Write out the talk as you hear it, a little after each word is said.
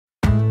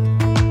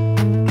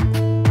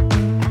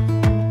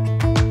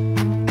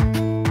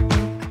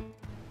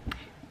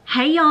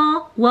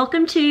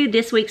welcome to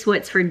this week's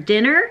What's for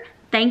Dinner.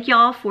 Thank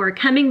y'all for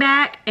coming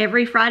back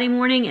every Friday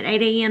morning at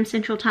 8 a.m.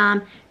 Central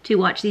Time to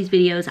watch these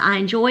videos. I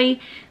enjoy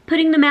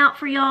putting them out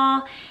for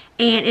y'all,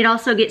 and it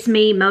also gets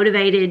me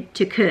motivated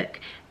to cook.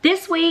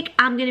 This week,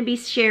 I'm gonna be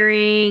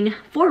sharing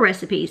 4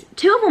 recipes.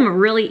 2 of them are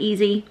really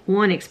easy,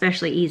 1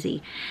 especially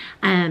easy.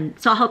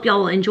 So I hope y'all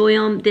will enjoy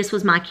them. This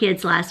was my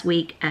kids' last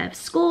week of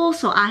school,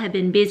 so I have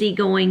been busy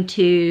going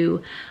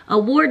to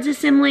awards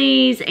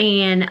assemblies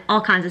and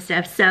all kinds of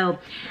stuff. So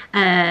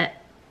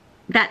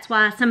that's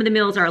why some of the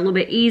meals are a little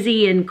bit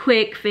easy and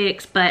quick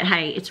fix, but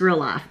hey, it's real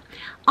life.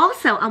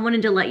 Also, I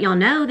wanted to let y'all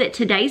know that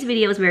today's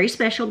video is very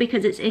special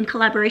because it's in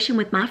collaboration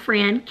with my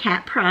friend,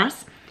 Katt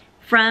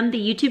from the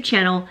YouTube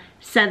channel,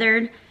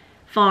 Southern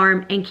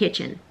Farm and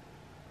Kitchen.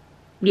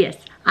 Yes,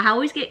 I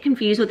always get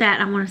confused with that.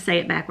 I want to say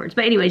it backwards.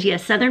 But anyways,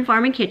 yes, Southern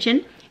Farm and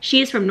Kitchen.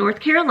 She is from North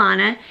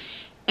Carolina,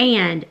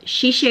 and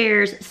she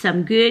shares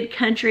some good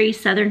country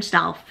Southern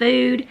style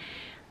food.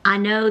 I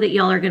know that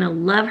y'all are going to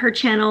love her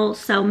channel,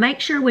 so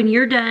make sure when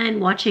you're done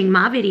watching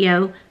my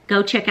video,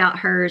 go check out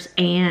hers,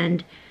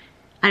 and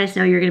I just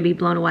know you're going to be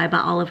blown away by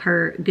all of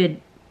her good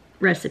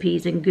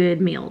recipes and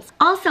good meals.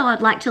 Also, I'd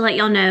like to let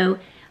y'all know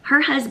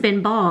her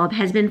husband, Bob,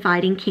 has been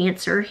fighting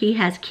cancer. He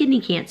has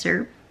kidney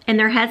cancer, and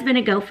there has been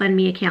a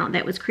GoFundMe account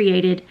that was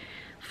created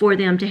for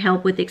them to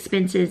help with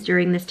expenses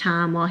during this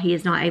time while he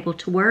is not able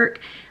to work.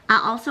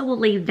 I also will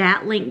leave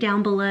that link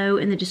down below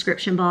in the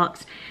description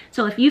box.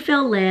 So if you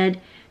feel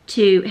led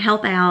to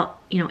help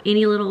out, you know,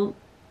 any little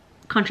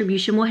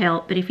contribution will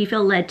help, but if you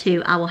feel led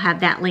to, I will have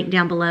that link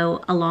down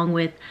below along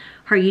with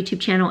her YouTube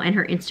channel and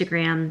her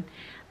Instagram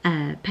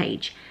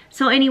page.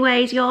 So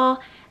anyways, y'all,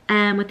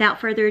 without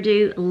further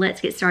ado,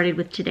 let's get started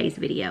with today's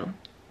video.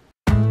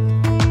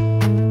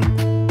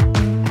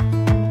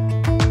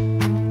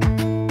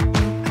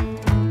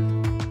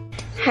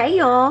 Hey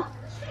y'all,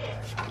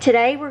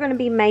 today we're going to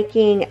be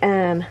making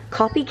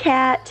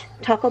Copycat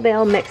Taco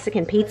Bell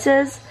Mexican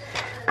pizzas.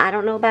 I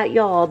don't know about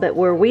y'all, but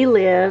where we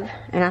live,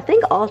 and I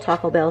think all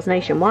Taco Bells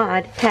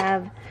nationwide,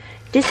 have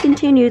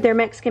discontinued their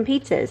Mexican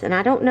pizzas, and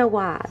I don't know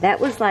why. That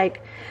was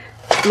like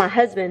my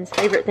husband's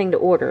favorite thing to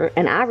order,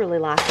 and I really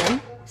like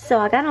them. So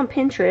I got on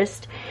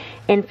Pinterest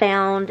and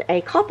found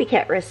a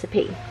Copycat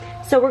recipe.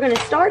 So we're going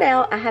to start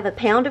out. I have a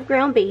pound of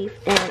ground beef,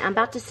 and I'm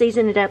about to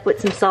season it up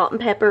with some salt and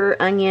pepper,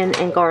 onion,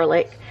 and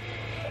garlic.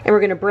 And we're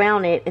going to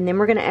brown it, and then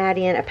we're going to add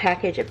in a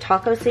package of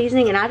taco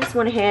seasoning. And I just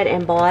went ahead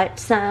and bought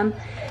some.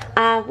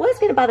 I was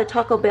going to buy the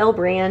Taco Bell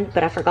brand,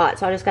 but I forgot,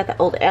 so I just got the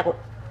old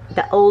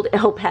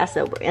El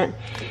Paso brand.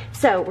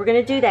 So we're going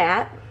to do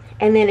that.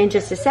 And then in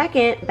just a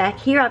second, back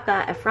here I've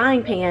got a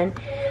frying pan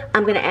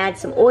I'm going to add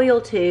some oil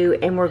to,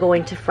 and we're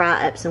going to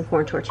fry up some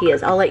corn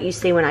tortillas. I'll let you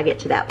see when I get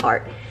to that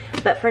part.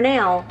 But for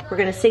now, we're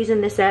going to season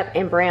this up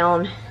and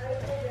brown,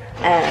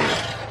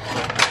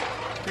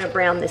 I'm going to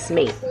brown this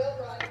meat.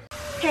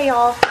 Okay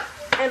y'all,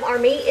 our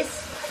meat is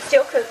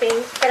still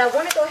cooking, but I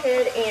want to go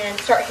ahead and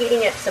start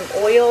heating up some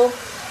oil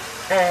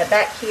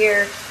back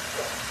here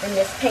in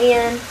this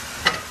pan.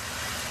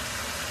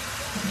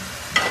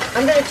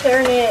 I'm going to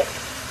turn it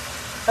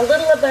a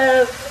little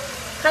above,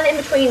 kind of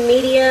in between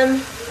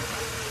medium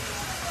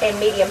and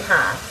medium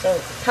high,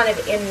 so kind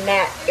of in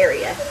that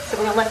area. So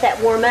we're going to let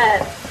that warm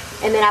up,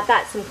 and then I've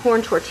got some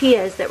corn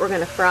tortillas that we're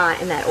going to fry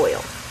in that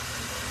oil.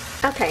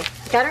 Okay,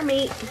 got our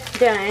meat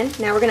done.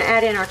 Now we're going to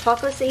add in our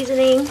taco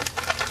seasoning,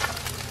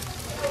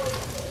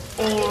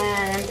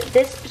 and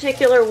this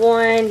particular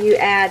one you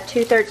add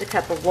 2/3 a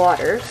cup of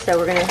water. So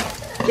we're going to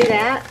do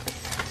that,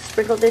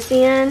 sprinkle this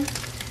in,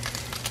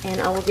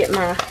 and I will get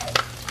my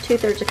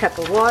 2/3 a cup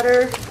of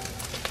water.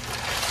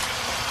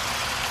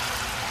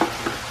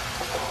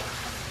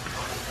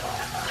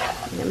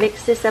 I'm going to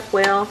mix this up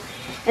well,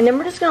 and then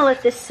we're just going to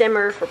let this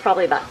simmer for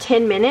probably about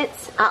 10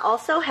 minutes. I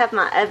also have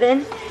my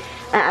oven.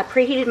 I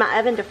preheated my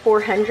oven to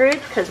 400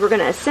 because we're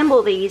going to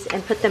assemble these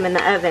and put them in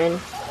the oven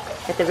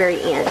at the very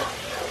end.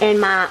 And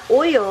my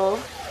oil,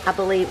 I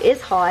believe,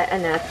 is hot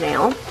enough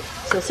now.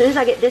 So as soon as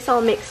I get this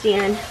all mixed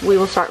in, we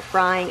will start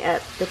frying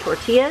up the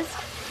tortillas.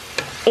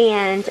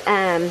 And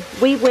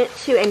we went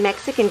to a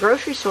Mexican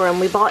grocery store and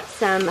we bought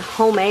some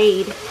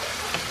homemade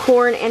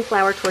corn and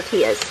flour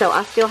tortillas. So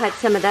I still had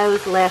some of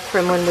those left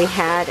from when we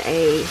had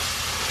a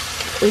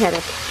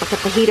like a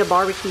fajita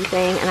barbecue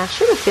thing, and I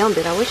should have filmed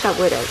it. I wish I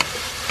would have.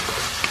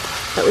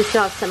 But we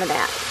still have some of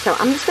that. So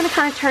I'm just going to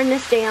kind of turn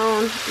this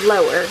down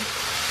lower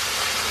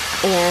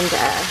and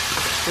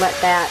let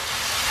that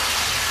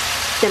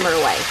simmer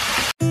away.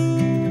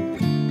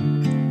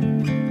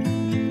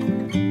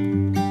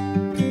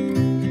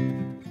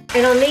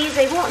 And on these,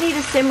 they won't need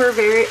to simmer or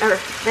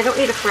they don't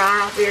need to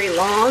fry very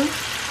long.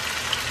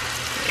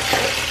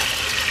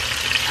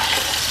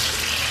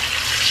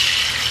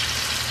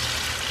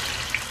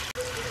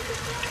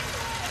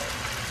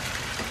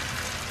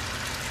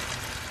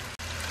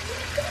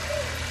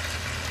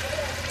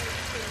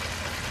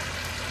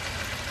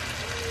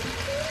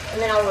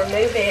 And then I'll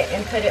remove it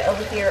and put it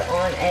over here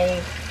on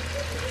a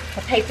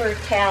paper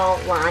towel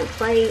lined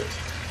plate.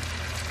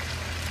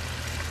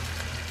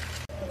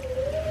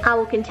 I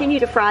will continue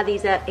to fry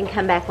these up and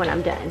come back when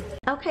I'm done.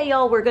 Okay,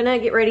 y'all, we're gonna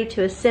get ready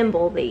to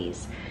assemble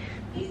these.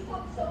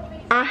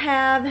 I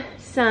have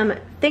some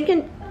thick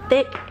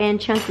and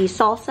chunky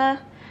salsa,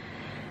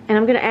 and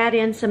I'm gonna add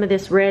in some of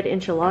this red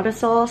enchilada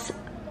sauce.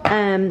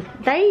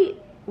 They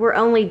were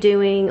only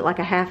doing like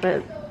a half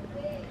a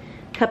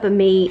cup of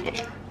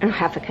meat,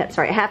 half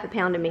a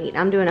pound of meat.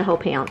 I'm doing a whole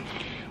pound.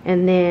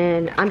 And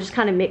then I'm just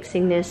kind of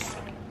mixing this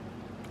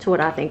to what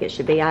I think it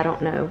should be. I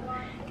don't know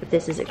if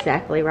this is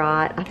exactly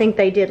right. I think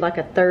they did like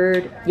a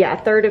third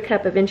a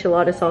cup of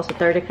enchilada sauce, a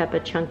third a cup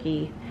of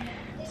chunky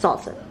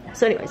salsa.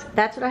 So anyways,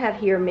 that's what I have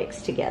here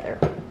mixed together.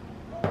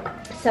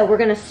 So we're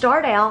gonna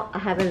start out, I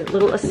have a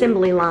little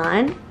assembly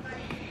line,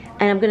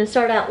 and I'm gonna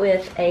start out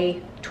with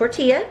a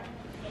tortilla,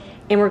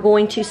 and we're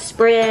going to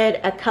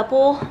spread a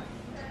couple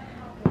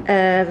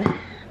of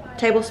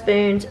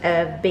tablespoons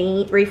of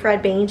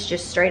refried beans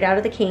just straight out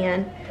of the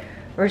can.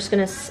 We're just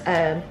gonna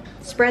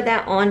spread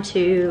that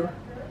onto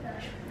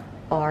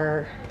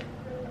our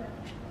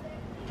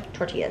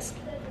tortillas.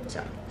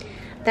 So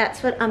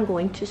that's what I'm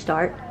going to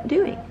start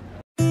doing.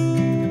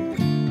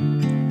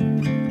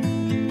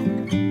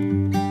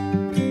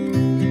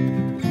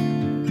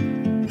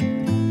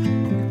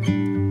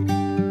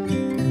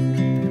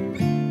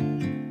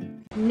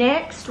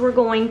 Next, we're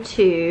going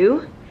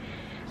to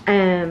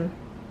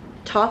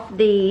top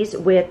these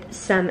with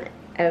some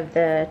of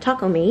the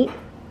taco meat.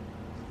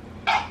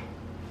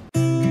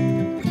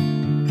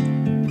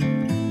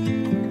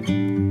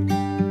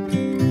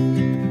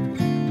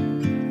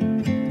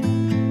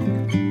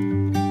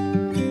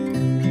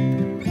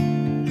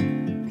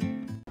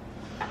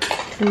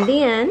 And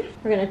then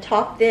we're going to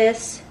top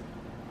this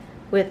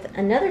with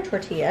another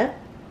tortilla.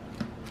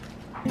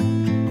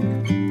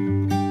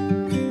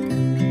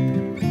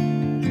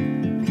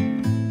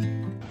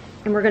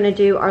 And we're going to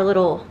do our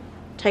little,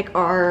 take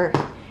our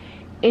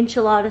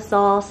enchilada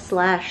sauce /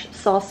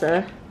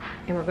 salsa,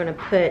 and we're going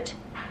to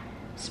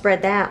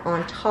spread that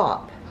on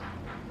top.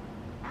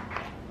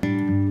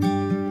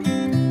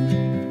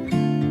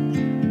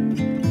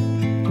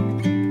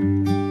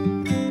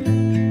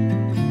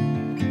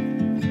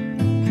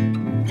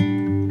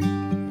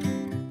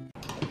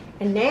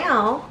 And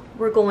now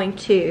we're going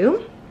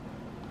to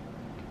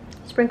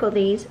sprinkle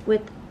these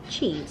with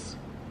cheese.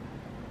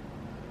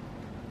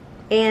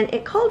 And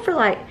it called for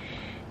like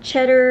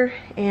cheddar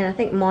and I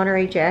think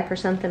Monterey Jack or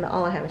something, but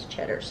all I have is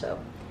cheddar, so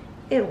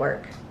it'll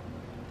work.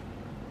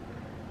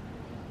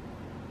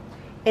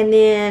 And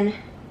then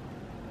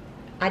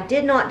I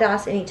did not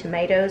dice any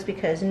tomatoes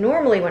because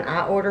normally when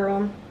I order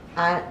them,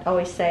 I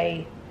always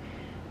say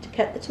to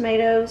cut the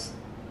tomatoes.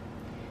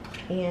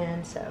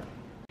 And so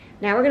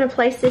now we're going to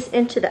place this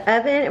into the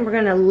oven and we're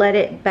going to let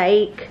it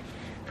bake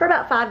for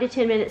about 5 to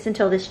 10 minutes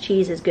until this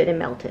cheese is good and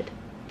melted.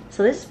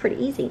 So this is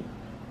pretty easy.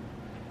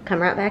 Come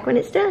right back when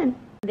it's done.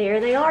 There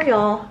they are,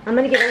 y'all. I'm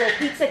going to get a little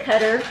pizza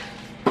cutter,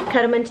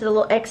 cut them into the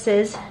little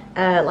X's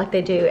like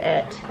they do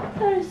at...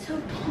 That is so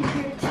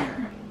cute.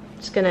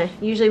 Just gonna,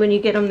 usually when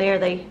you get them there,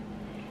 they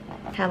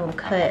have them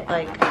cut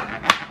like...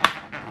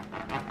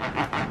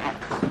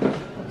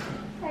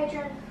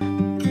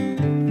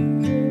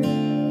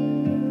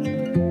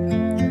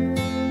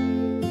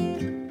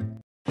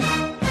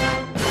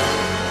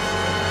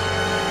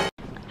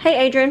 Hey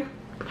Adrian,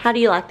 how do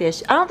you like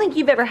this? I don't think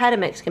you've ever had a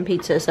Mexican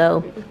pizza,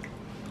 so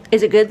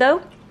is it good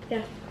though?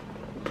 Yeah.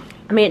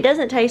 I mean, it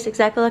doesn't taste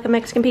exactly like a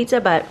Mexican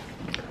pizza, but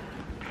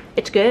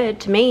it's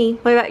good to me.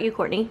 What about you,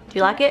 Courtney? Do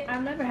you like it?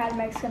 I've never had a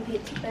Mexican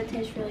pizza, but it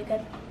tastes really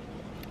good.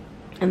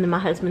 And then my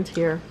husband's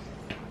here.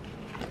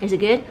 Is it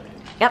good?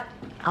 Yep.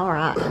 All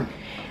right.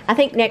 I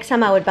think next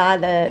time I would buy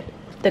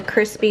the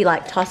crispy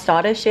like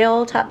tostada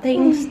shell type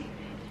things.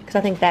 Because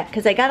I think that,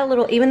 because they got a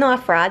little, even though I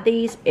fried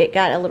these, it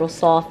got a little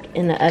soft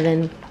in the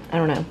oven. I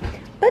don't know.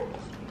 But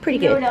pretty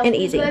You know good what else and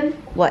is easy. good?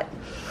 What?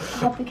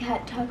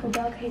 Copycat Taco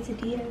Bell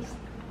quesadillas.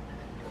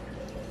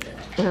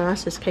 Well,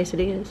 that's just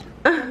quesadillas.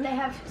 And they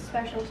have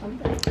special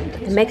something.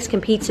 The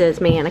Mexican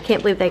pizzas, man, I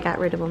can't believe they got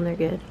rid of them. They're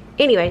good.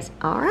 Anyways,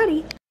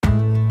 alrighty.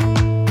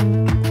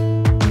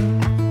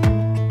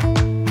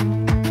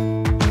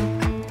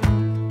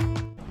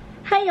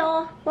 Hey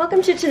y'all,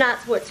 welcome to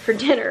tonight's What's for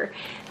Dinner.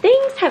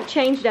 Things have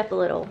changed up a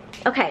little.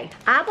 Okay,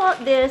 I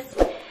bought this,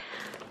 I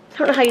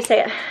don't know how you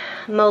say it,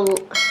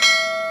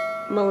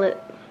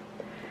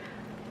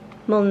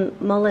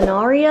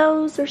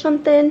 Molinarios or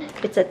something.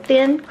 It's a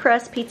thin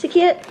crust pizza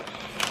kit.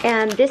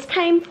 And this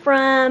came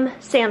from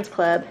Sam's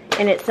Club,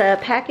 and it's a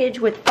package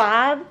with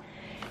 5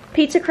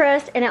 pizza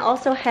crusts, and it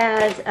also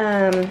has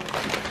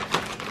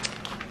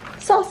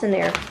sauce in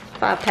there.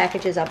 5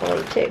 packages, I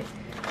believe, too.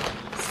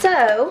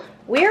 So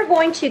we're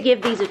going to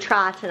give these a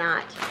try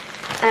tonight,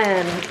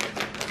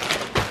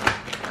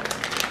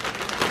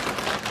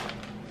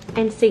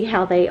 and see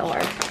how they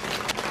are.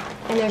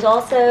 And there's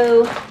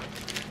also,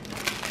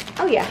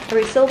 oh yeah, a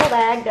resealable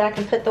bag that I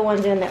can put the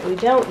ones in that we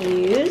don't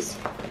use.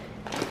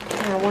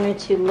 And I wanted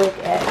to look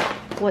at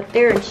what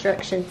their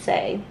instructions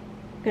say.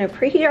 We're going to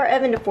preheat our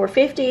oven to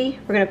 450.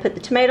 We're going to put the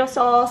tomato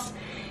sauce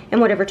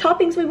and whatever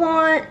toppings we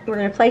want. We're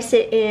going to place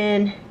it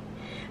in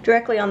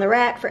directly on the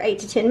rack for 8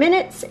 to 10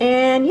 minutes.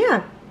 And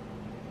yeah,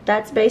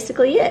 that's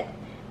basically it.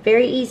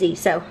 Very easy.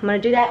 So I'm gonna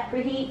do that,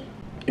 preheat.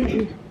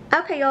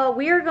 Okay, y'all,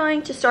 we are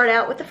going to start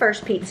out with the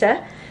first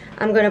pizza.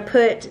 I'm gonna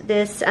put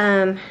this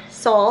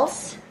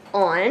sauce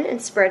on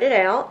and spread it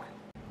out.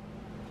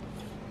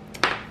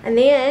 And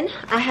then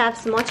I have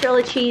some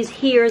mozzarella cheese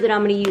here that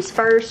I'm gonna use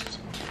first.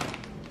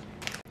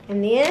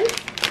 And then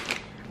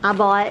I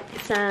bought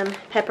some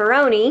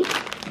pepperoni.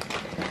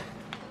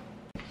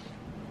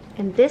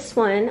 And this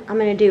one, I'm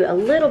gonna do a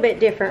little bit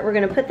different. We're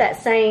gonna put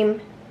that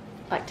same,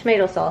 like,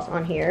 tomato sauce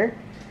on here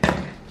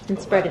and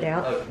spread it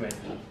out.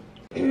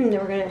 Then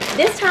we're gonna,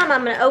 this time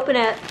I'm gonna open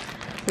up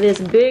this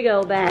big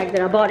old bag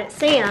that I bought at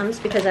Sam's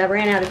because I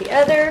ran out of the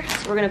other.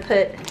 So we're gonna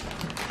put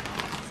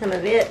some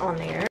of it on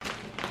there.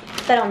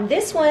 But on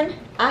this one,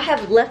 I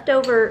have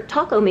leftover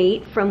taco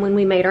meat from when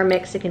we made our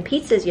Mexican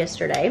pizzas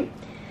yesterday.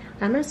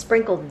 I'm gonna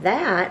sprinkle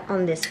that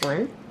on this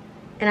one.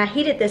 And I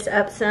heated this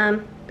up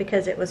some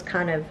because it was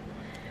kind of,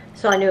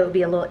 so I knew it would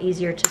be a little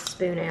easier to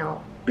spoon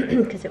out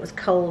because it was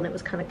cold and it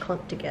was kind of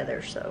clumped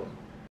together. So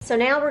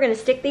now we're gonna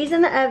stick these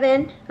in the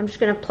oven. I'm just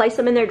gonna place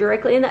them in there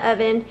directly in the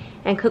oven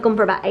and cook them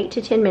for about 8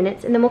 to 10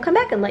 minutes. And then we'll come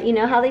back and let you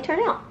know how they turn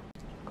out.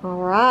 All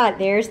right,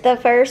 there's the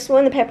first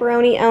one, the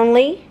pepperoni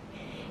only.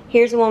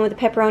 Here's the one with the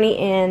pepperoni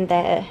and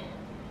the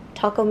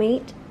taco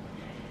meat.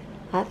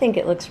 I think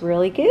it looks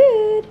really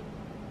good.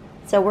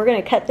 So we're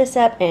gonna cut this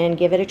up and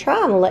give it a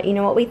try and we'll let you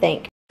know what we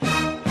think.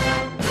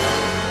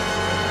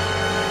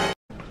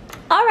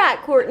 All right,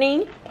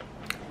 Courtney,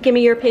 give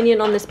me your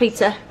opinion on this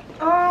pizza.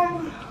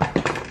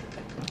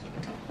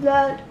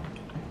 The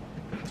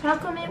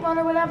taco meat one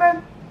or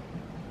whatever,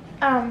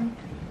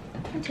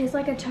 it tastes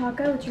like a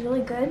taco. It's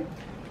really good.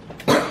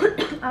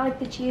 I like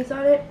the cheese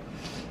on it.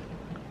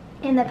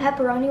 And the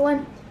pepperoni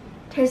one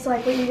tastes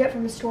like what you get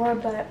from the store,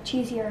 but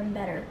cheesier and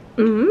better.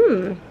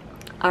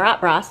 All right,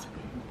 Bryce.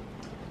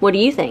 What do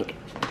you think?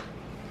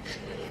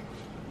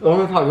 I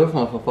only tried this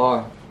one so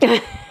far.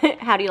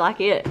 How do you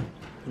like it?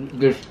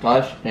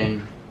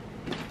 Disgusting.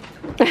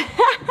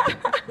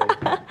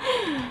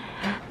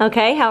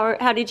 Okay,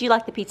 how did you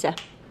like the pizza?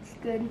 It's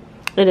good.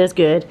 It is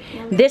good.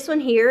 This one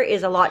here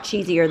is a lot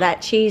cheesier.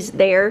 That cheese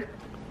there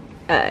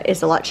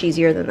is a lot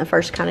cheesier than the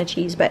first kind of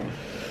cheese, but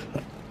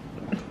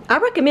I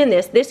recommend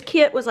this. This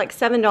kit was like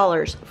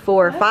 $7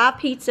 for 5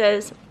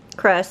 pizzas,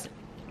 crust,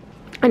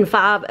 and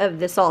 5 of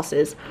the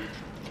sauces.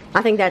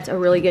 I think that's a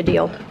really good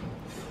deal.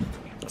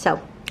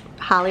 So,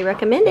 highly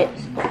recommend it.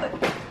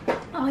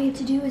 All you have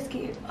to do is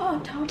get your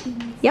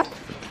toppings. Yep.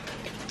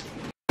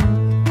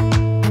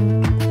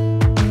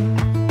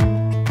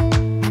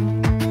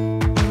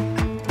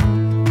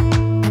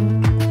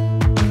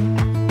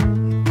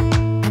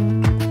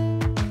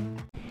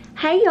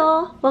 Hey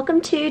y'all, welcome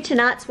to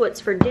tonight's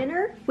What's for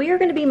Dinner. We are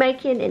going to be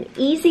making an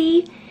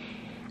easy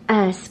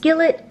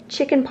skillet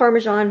chicken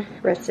Parmesan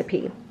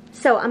recipe.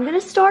 So I'm going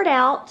to start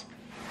out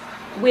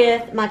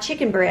with my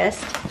chicken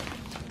breast,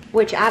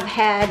 which I've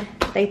had,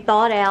 they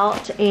thawed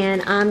out,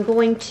 and I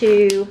need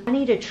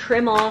to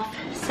trim off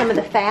some of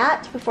the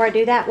fat before I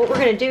do that. What we're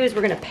going to do is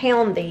we're going to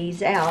pound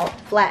these out,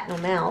 flatten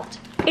them out.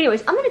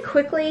 Anyways, I'm going to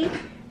quickly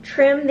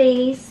trim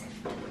the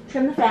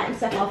fat and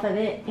stuff off of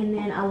it, and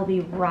then I will be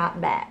right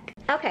back.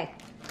 Okay,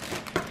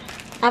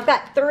 I've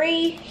got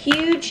 3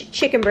 huge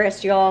chicken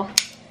breasts, y'all,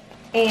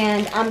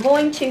 and I'm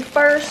going to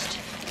first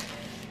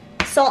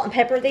salt and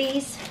pepper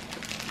these.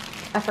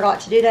 I forgot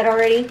to do that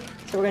already,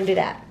 so we're going to do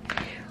that.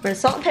 We're going to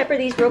salt and pepper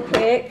these real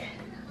quick,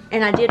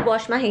 and I did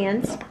wash my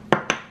hands.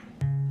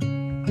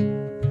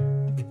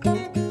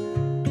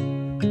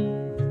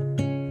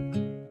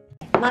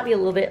 Might be a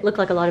little bit, look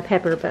like a lot of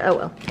pepper, but oh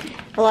well.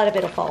 A lot of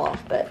it will fall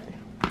off, but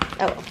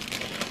oh well.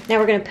 Now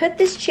we're going to put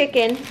this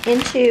chicken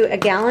into a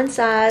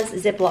gallon-size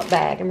Ziploc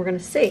bag, and we're going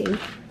to see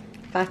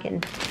if I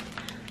can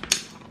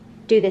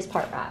do this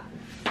part right.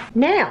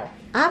 Now,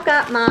 I've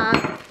got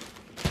my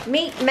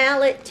meat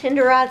mallet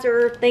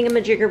tenderizer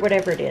thingamajigger,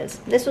 whatever it is.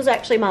 This was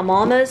actually my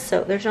mama's,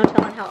 so there's no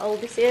telling how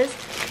old this is.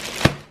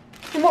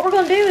 And what we're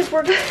going to do is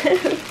we're going to,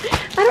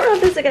 I don't know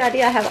if this is a good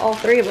idea I have all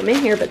 3 of them in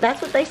here, but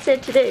that's what they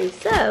said to do.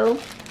 So,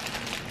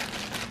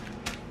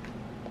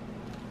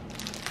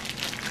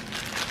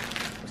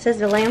 it says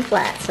to lay them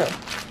flat, so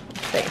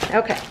let's see.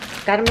 Okay,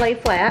 got them laid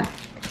flat.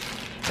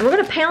 And we're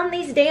going to pound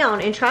these down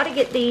and try to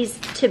get these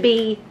to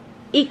be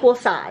equal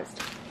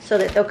sized so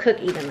that they'll cook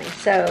evenly.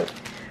 So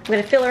I'm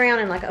going to feel around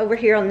and like over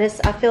here on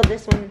this, I feel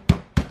this one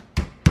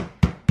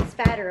is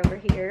fatter over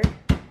here.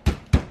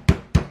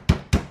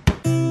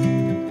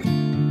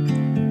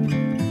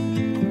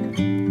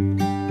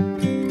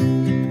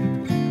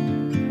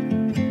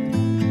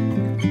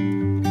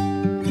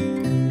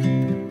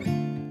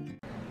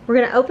 We're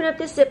going to open up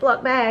this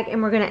Ziploc bag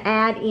and we're going to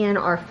add in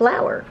our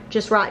flour,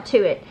 just right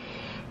to it.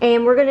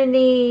 And we're going to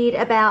need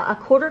about a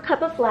 1/4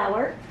 cup of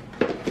flour.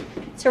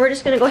 So we're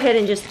just going to go ahead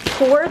and just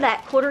pour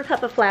that 1/4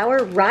 cup of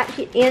flour right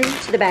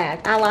into the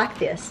bag. I like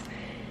this.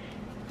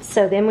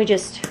 So then we're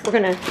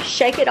going to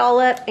shake it all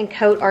up and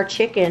coat our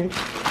chicken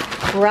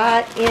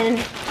right in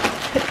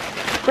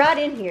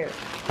here.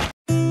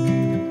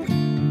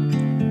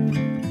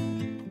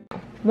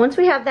 once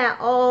we have that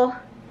all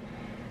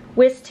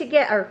whisked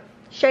together, or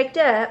shaked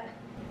up,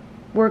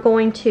 we're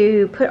going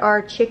to put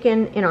our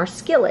chicken in our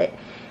skillet.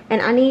 And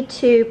I need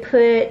to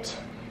put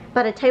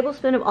about a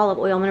tablespoon of olive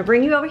oil. I'm gonna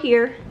bring you over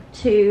here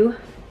to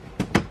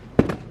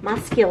my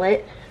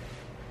skillet.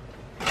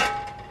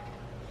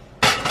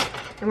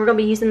 And we're gonna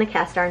be using the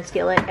cast iron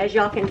skillet. As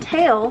y'all can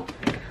tell,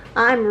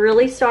 I'm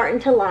really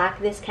starting to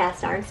like this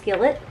cast iron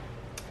skillet.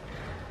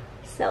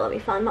 So let me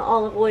find my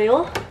olive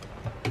oil.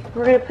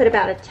 We're gonna put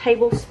about a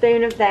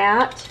tablespoon of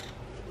that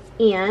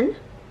in.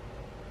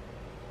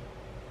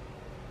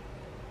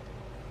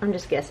 I'm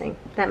just guessing.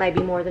 That may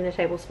be more than a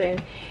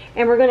tablespoon.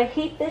 And we're gonna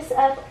heat this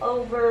up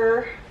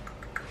over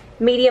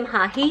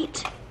medium-high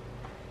heat.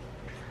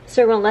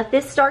 So we're gonna let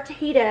this start to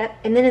heat up,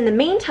 and then in the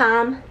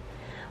meantime,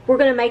 we're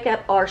gonna make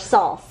up our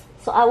sauce.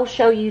 So I will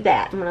show you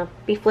that. I'm gonna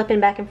be flipping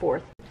back and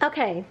forth.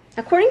 Okay,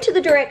 according to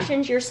the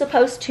directions, you're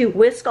supposed to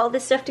whisk all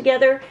this stuff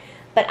together,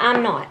 but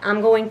I'm not. I'm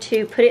going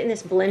to put it in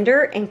this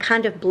blender and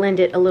kind of blend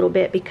it a little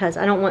bit because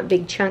I don't want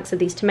big chunks of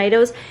these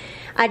tomatoes.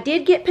 I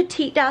did get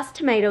petite diced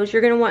tomatoes.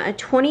 You're gonna want a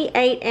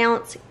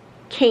 28-ounce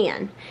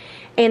can.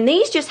 And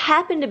these just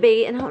happen to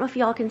be, and I don't know if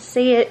y'all can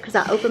see it because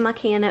I opened my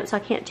can up so I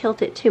can't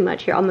tilt it too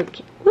much here. I'll move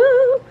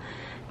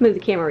the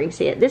camera where you can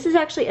see it. This is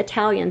actually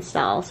Italian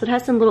style, so it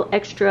has some little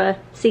extra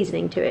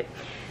seasoning to it.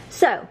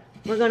 So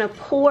we're gonna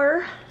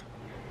pour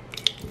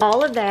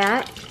all of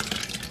that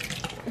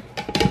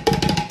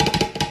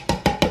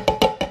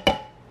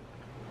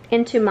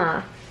into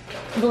my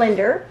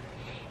blender.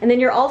 And then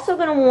you're also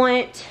gonna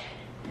want,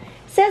 it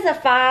says a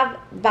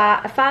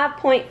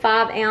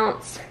 5.5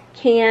 ounce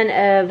can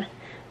of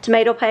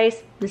tomato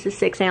paste. This is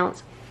 6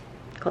 ounce,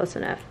 close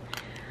enough.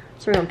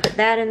 So we're gonna put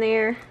that in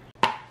there.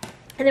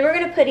 And then we're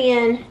gonna put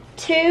in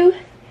 2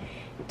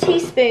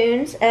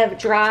 teaspoons of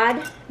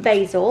dried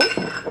basil.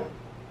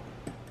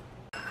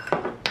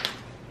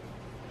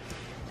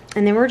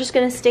 And then we're just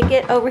gonna stick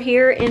it over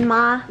here in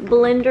my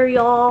blender,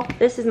 y'all.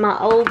 This is my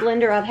old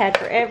blender I've had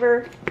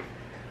forever.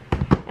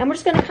 And we're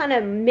just gonna kind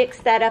of mix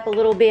that up a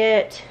little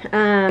bit.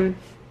 Now,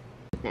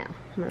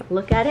 I'm gonna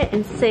look at it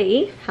and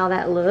see how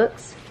that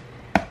looks.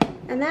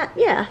 And that,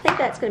 yeah, I think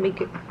that's gonna be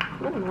good.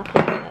 What am I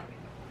picking up?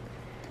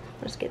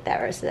 Let's get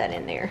that rest of that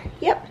in there.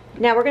 Yep.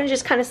 Now we're gonna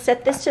just kind of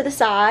set this to the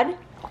side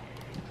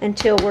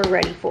until we're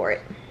ready for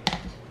it.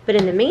 But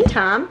in the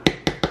meantime,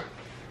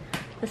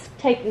 let's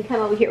take and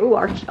come over here. Ooh,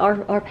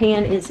 our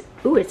pan is,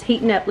 ooh, it's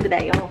heating up. Look at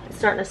that, y'all. It's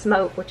starting to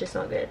smoke, which is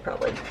not good,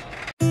 probably.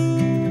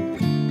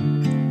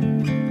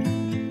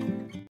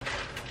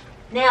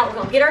 Now we're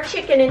gonna get our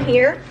chicken in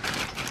here.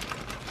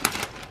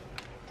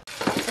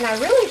 And I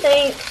really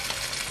think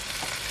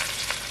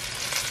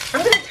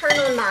I'm gonna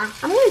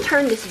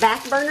turn this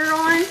back burner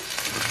on.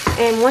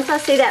 And once I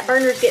see that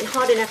burner's getting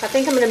hot enough, I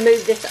think I'm gonna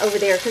move this over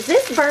there. Because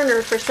this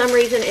burner, for some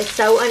reason, is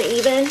so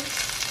uneven.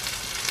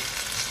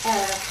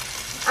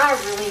 I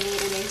really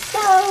need a new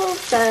stove,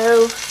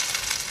 so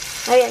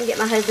maybe I can get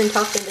my husband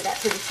talked into that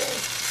pretty soon.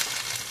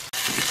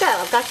 So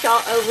I've got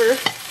y'all over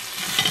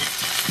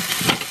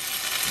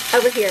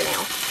here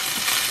now.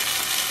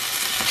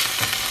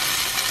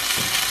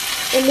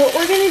 And what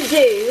we're gonna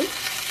do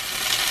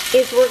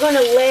is we're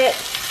gonna let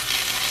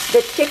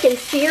the chicken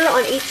sear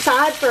on each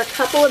side for a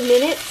couple of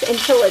minutes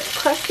until it's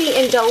crusty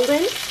and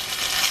golden.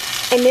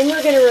 And then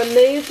we're gonna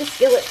remove the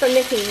skillet from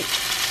the heat.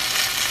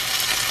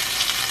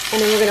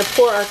 And then we're gonna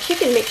pour our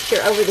chicken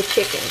mixture over the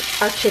chicken.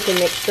 Our chicken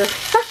mixture.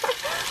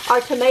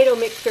 Our tomato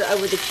mixture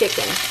over the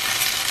chicken.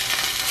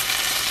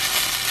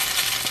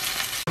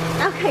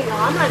 Okay, y'all,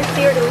 I might have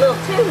seared it a little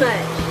too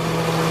much.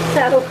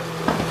 So,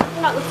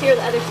 I'm not gonna sear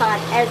the other side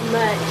as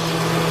much.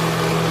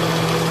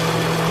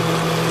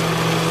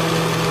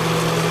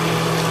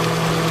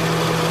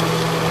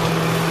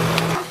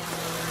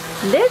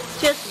 This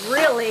just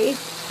really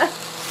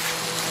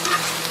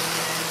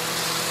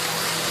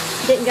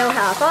didn't go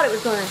how I thought it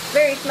was going to.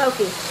 Very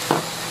smoky.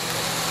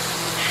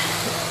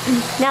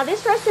 Now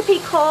this recipe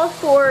calls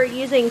for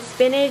using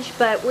spinach,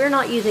 but we're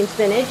not using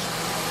spinach.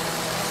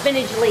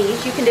 Spinach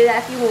leaves. You can do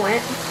that if you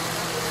want.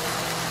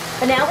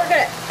 And now we're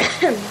going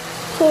to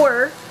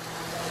pour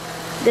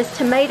this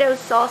tomato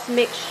sauce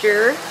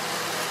mixture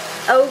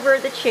over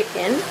the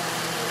chicken.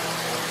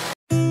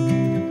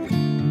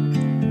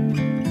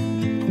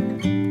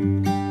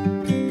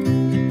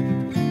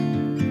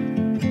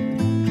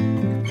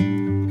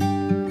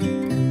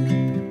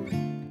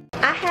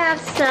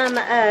 Some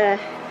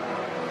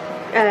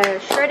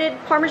shredded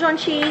Parmesan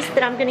cheese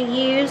that I'm going to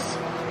use,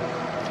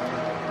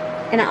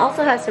 and I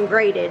also have some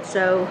grated,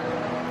 so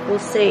we'll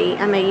see.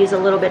 I may use a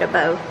little bit of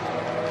both,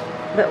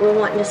 but we're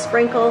wanting to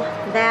sprinkle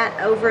that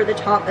over the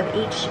top of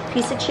each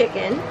piece of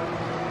chicken.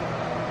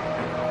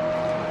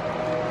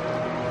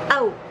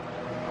 Oh,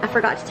 I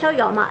forgot to tell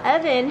y'all, my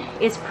oven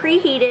is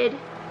preheated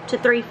to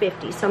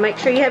 350, so make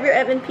sure you have your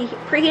oven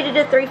preheated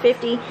to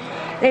 350.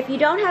 And if you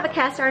don't have a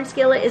cast iron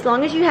skillet, as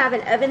long as you have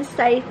an oven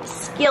safe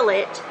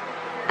skillet,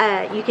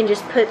 you can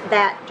just put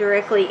that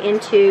directly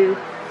into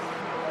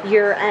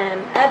your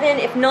oven.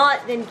 If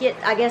not, then get,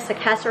 I guess, a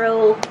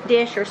casserole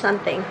dish or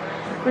something.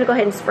 I'm gonna go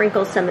ahead and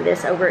sprinkle some of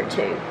this over it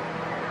too.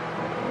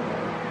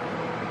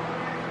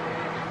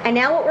 And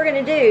now what we're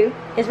gonna do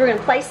is we're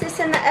gonna place this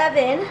in the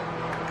oven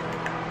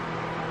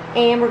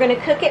and we're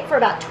gonna cook it for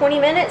about 20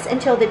 minutes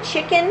until the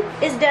chicken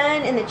is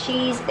done and the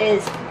cheese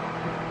is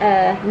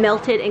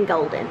melted and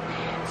golden.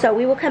 So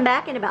we will come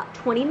back in about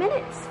 20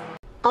 minutes.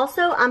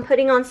 Also, I'm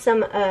putting on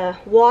some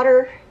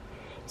water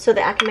so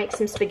that I can make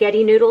some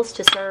spaghetti noodles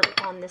to serve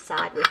on the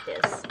side with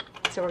this.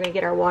 So we're gonna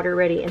get our water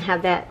ready and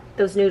have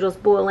those noodles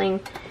boiling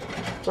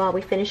while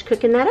we finish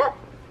cooking that up.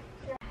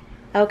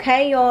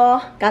 Okay,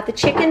 y'all, got the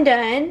chicken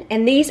done,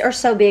 and these are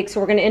so big, so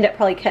we're gonna end up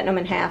probably cutting them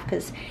in half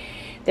because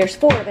there's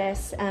 4 of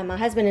us. My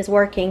husband is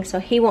working, so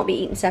he won't be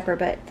eating supper,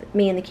 but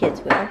me and the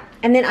kids will.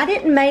 And then I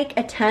didn't make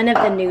a ton of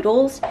the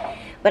noodles,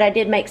 but I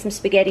did make some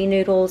spaghetti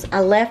noodles.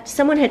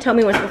 Someone had told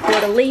me once before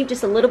to leave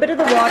just a little bit of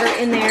the water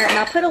in there, and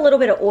I put a little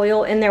bit of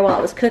oil in there while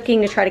it was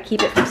cooking to try to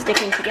keep it from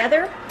sticking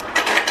together.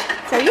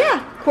 So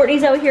yeah,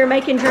 Courtney's over here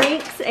making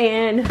drinks,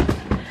 and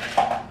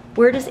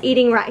we're just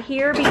eating right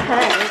here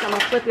because I'm gonna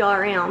flip y'all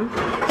around.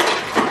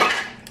 I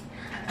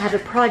have a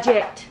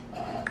project.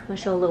 I'm gonna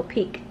show a little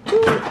peek.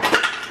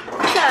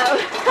 So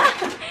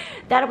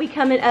that'll be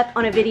coming up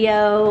on a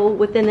video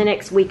within the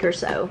next week or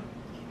so.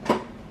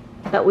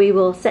 But we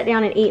will sit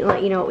down and eat and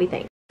let you know what we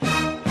think.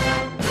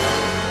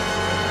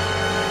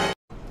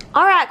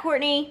 All right,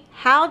 Courtney,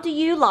 how do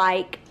you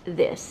like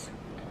this?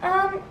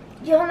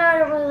 Y'all know I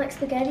don't really like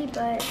spaghetti,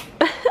 but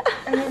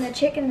and then the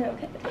chicken that'll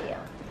cut the video.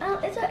 Oh,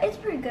 it's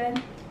pretty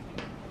good.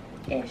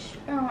 Ish.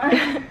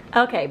 Oh.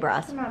 Okay,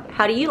 Bryce.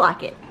 How do you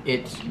like it?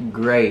 It's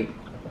great.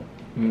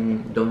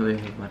 Don't make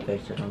me hit my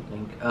face, I don't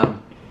think.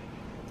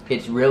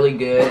 It's really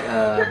good.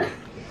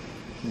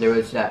 There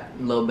was that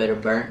little bit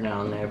of burnt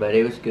down there, but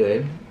it was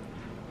good.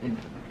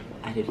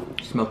 I did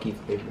smoky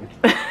flavor.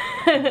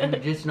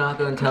 I'm just not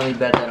going to tell you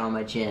about that on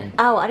my chin.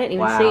 Oh, I didn't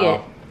even see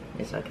it.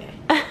 It's okay.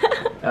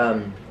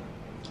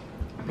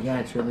 Yeah,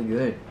 it's really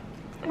good.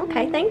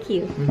 Okay, thank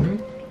you.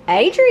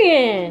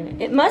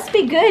 Adrian, it must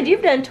be good.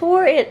 You've done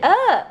tore it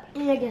up.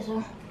 Yeah, I guess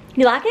so.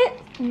 You like it?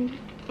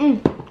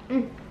 You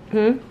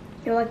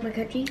like my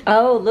cookie?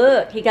 Oh,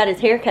 look, he got his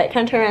haircut.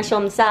 Come turn around and show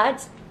him the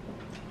sides.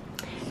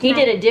 He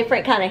did a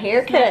different kind of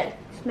haircut.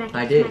 Smack it.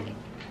 I did. Smack it.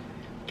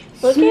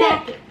 Look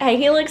Smack at it. Hey,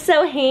 he looks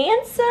so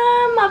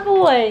handsome, my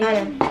boy.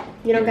 I know.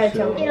 You don't gotta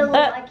tell me. It'll look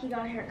Uh, like you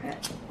got a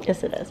haircut.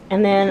 Yes, it does.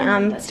 And then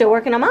I'm still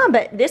working on mine,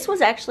 but this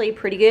was actually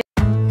pretty good.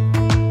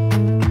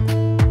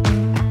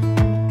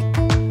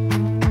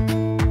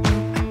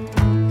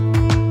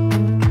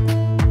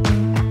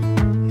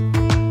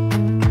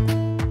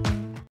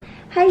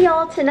 Hey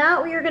y'all,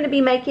 tonight we are going to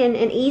be making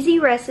an easy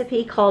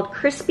recipe called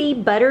crispy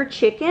butter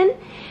chicken.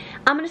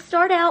 I'm going to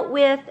start out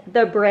with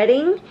the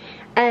breading.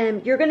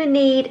 You're going to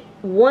need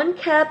 1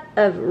 cup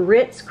of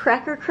Ritz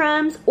cracker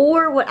crumbs,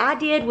 or what I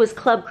did was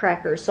club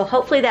crackers. So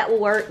hopefully that will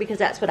work because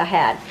that's what I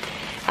had.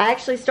 I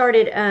actually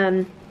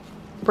started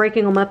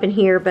breaking them up in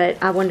here,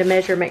 but I wanted to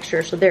measure, make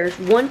sure. So there's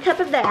 1 cup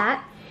of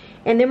that.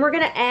 And then we're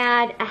going to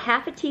add a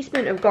 1/2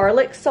 teaspoon of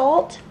garlic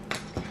salt.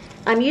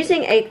 I'm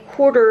using a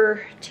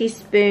 1/4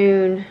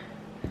 teaspoon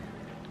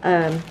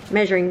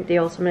measuring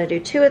deal, so I'm going to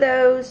do 2 of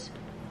those.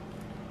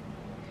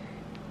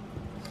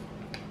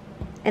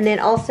 And then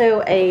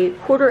also a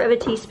 1/4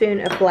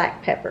 teaspoon of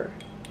black pepper.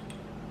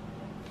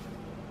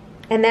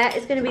 And that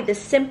is going to be the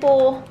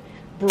simple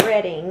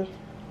breading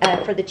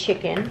for the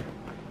chicken.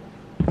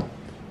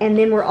 And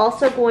then we're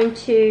also going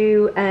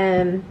to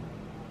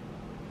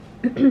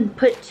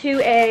put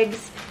 2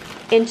 eggs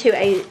into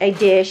a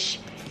dish,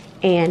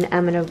 and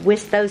I'm going to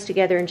whisk those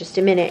together in just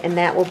a minute, and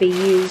that will be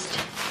used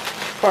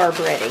for our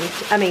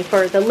breading. I mean,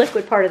 for the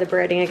liquid part of the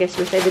breading, I guess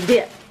you would say, the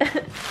dip.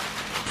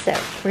 So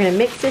we're going to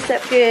mix this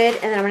up good,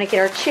 and then I'm going to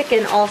get our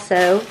chicken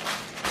also,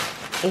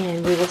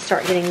 and we will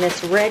start getting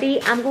this ready.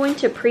 I'm going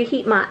to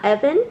preheat my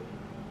oven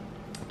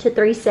to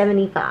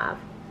 375.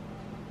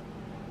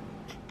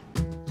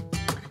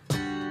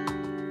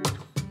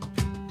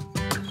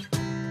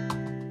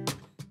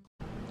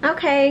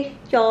 Okay,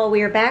 y'all,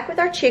 we are back with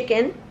our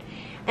chicken,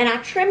 and I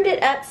trimmed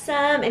it up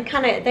some, and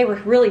they were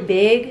really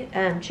big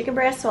chicken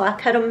breasts, so I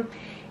cut them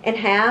in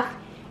half,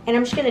 and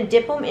I'm just going to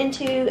dip them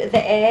into the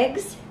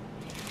eggs.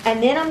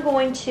 And then I'm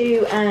going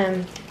to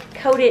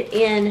coat it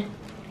in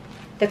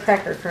the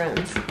cracker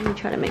crumbs. Let me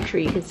try to make sure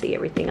you can see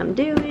everything I'm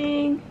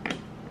doing.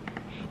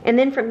 And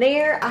then from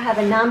there, I have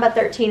a 9 by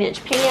 13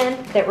 inch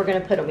pan that we're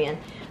going to put them in.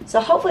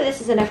 So hopefully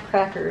this is enough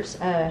crackers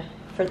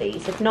for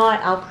these. If not,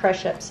 I'll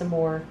crush up some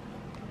more.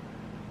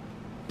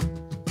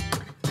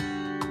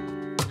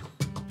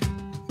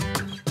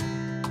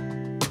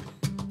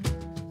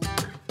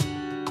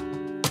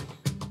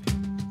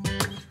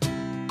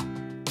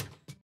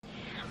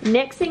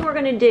 Next thing we're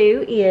going to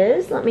do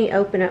is, let me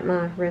open up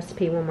my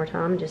recipe one more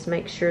time, just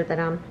make sure that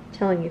I'm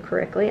telling you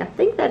correctly. I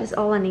think that is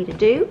all I need to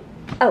do.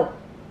 Oh,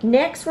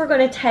 next we're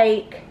going to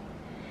take,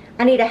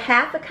 I need a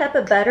 1/2 cup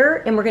of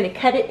butter, and we're going to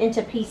cut it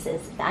into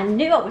pieces. I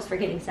knew I was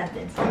forgetting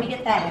something, so let me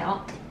get that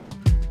out.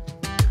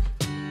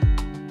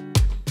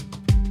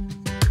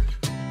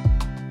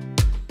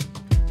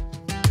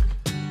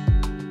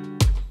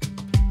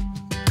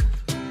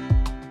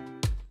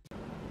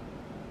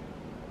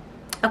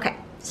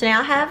 So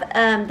now I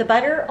have the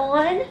butter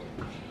on.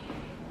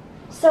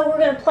 So we're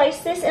gonna place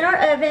this in our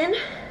oven.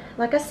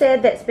 Like I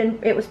said,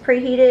 it was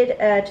preheated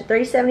to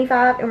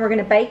 375, and we're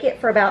gonna bake it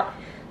for about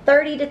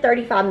 30 to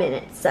 35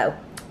 minutes. So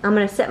I'm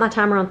gonna set my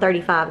timer on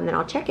 35 and then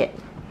I'll check it.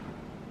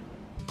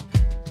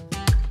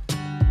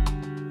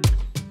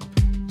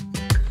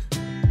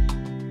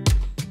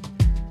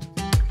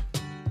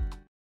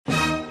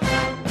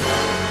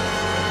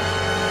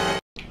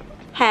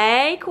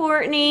 Hey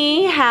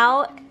Courtney,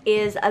 how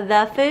is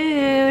the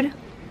food?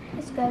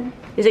 It's good.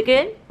 Is it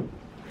good?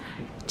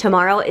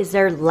 Tomorrow is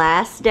their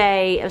last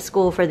day of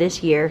school for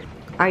this year.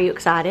 Are you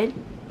excited?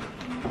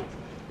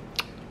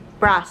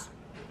 Bryce,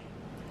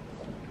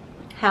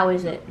 how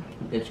is it?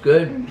 It's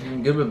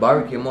good. Good with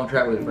barbecue. I'm gonna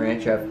try it with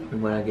ranch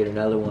when I get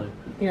another one.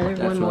 Yeah, there's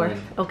That's one more.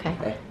 fine.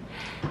 Okay.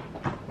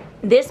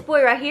 This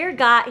boy right here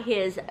got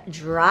his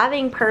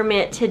driving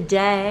permit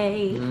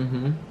today.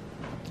 Mm-hmm.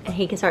 And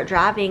he can start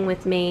driving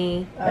with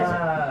me.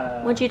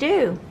 What'd you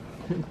do?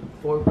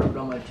 Fork rubbed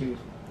on my tooth.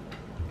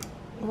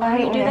 Why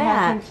do you do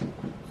that?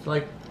 It's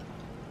like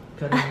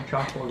cutting a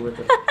chalkboard with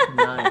a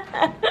knife.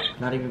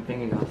 Not even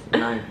fingernails, a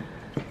knife.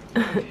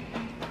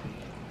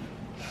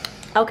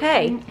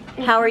 Okay,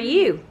 how are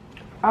you?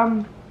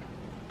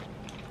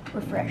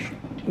 Refreshed.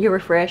 You're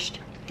refreshed?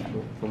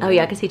 Oh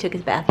yeah, because he took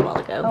his bath a while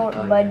ago. Oh,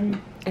 yeah.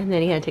 button. And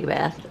then he had to take a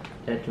bath.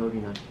 Dad told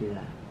you not to do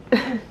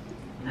that.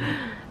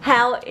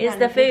 How is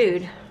the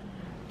food?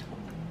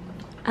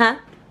 Huh?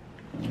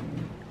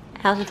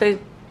 How's the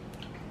food?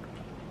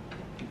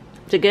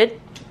 Is it good?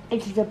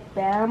 It's the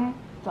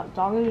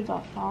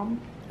bam.doggy.com.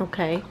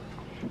 Okay.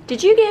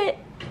 Did you get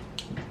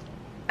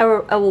a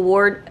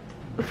award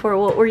for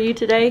what were you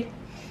today?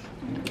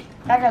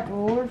 I got the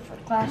award for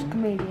class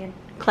comedian.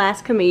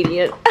 Class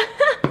comedian.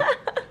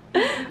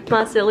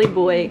 My silly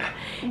boy.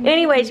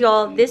 Anyways,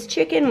 y'all, this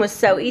chicken was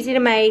so easy to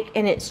make,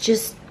 and it's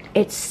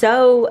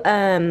so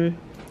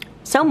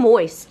so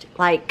moist.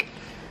 Like,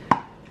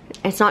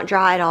 it's not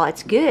dry at all.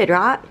 It's good,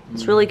 right?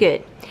 It's really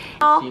good.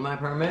 See my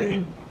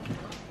permit?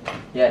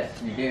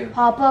 Yes, you do.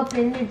 Hop up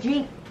in the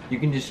Jeep. You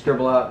can just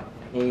scribble out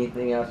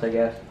anything else, I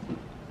guess.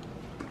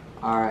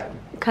 Alright.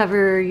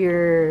 Cover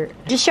your...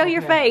 Just show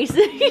your face.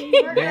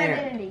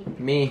 There.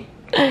 Me.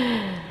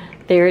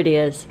 There it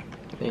is.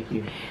 Thank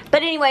you.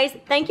 But anyways,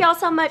 thank y'all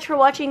so much for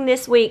watching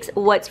this week's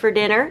What's for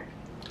Dinner.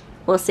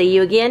 We'll see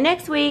you again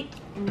next week.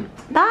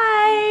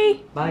 Bye.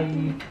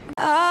 Bye.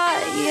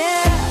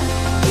 Yeah.